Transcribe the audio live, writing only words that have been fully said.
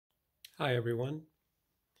Hi everyone.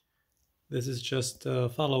 This is just a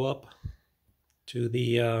follow-up to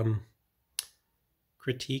the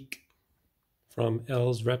critique from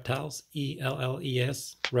Elle's Reptiles,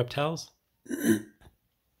 ELLES Reptiles.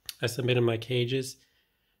 I submitted my cages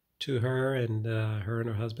to her and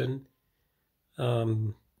her husband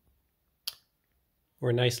were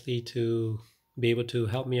nicely to be able to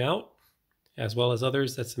help me out, as well as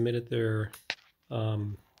others that submitted their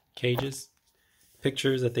cages,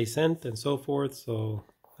 pictures that they sent and so forth. So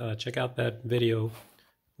check out that video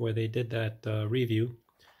where they did that review.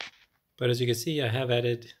 But as you can see, I have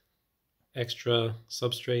added extra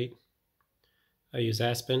substrate. I use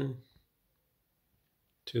aspen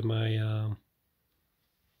to my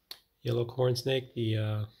yellow corn snake,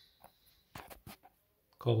 the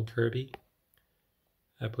called Kirby.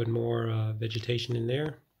 I put more vegetation in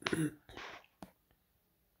there.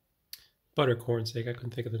 Butter corn snake, I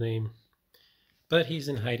couldn't think of the name. But he's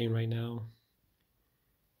in hiding right now,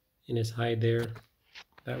 in his hide there.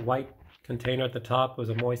 That white container at the top was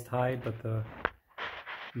a moist hide, but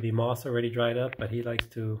the moss already dried up, but he likes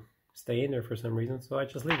to stay in there for some reason, so I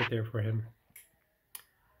just leave it there for him.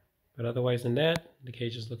 But otherwise than that, the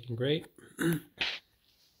cage is looking great.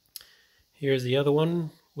 Here's the other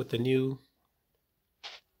one with the new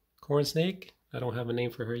corn snake. I don't have a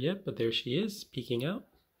name for her yet, but there she is, peeking out.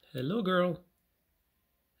 Hello, girl.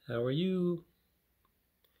 How are you?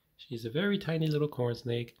 She's a very tiny little corn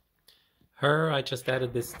snake. Her, I just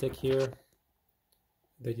added this stick here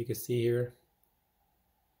that you can see here,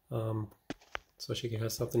 so she can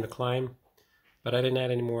have something to climb. But I didn't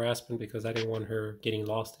add any more aspen because I didn't want her getting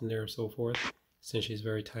lost in there and so forth, since she's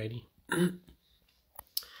very tiny. The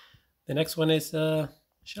next one is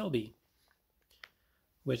Shelby,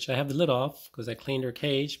 which I have the lid off because I cleaned her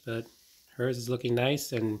cage, but hers is looking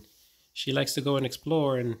nice and she likes to go and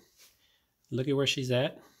explore, and look at where she's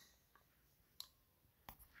at.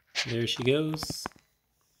 There she goes.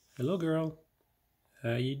 Hello, girl.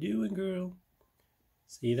 How you doing, girl?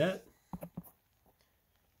 See that?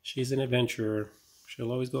 She's an adventurer.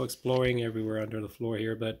 She'll always go exploring everywhere under the floor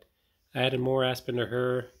here, but I added more aspen to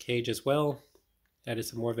her cage as well. Added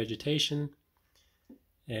some more vegetation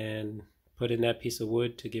and put in that piece of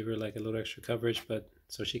wood to give her like a little extra coverage, but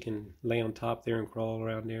so she can lay on top there and crawl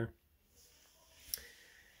around there.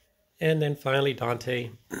 And then finally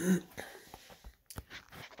Dante.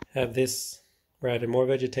 Have this where I added more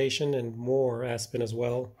vegetation and more aspen as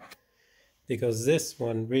well, because this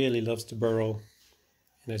one really loves to burrow.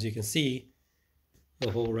 And as you can see,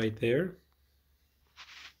 the hole right there,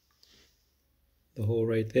 the hole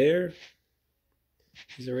right there,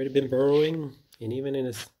 he's already been burrowing, and even in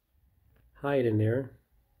his hide in there,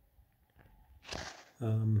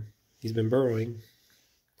 he's been burrowing.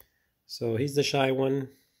 So he's the shy one,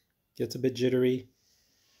 gets a bit jittery,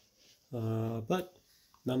 but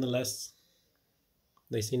nonetheless,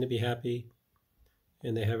 they seem to be happy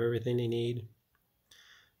and they have everything they need.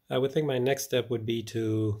 I would think my next step would be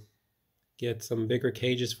to get some bigger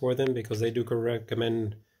cages for them, because they do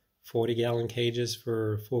recommend 40-gallon cages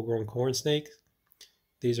for full-grown corn snakes.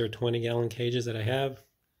 These are 20-gallon cages that I have,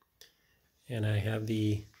 and I have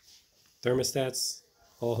the thermostats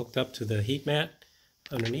all hooked up to the heat mat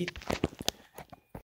underneath.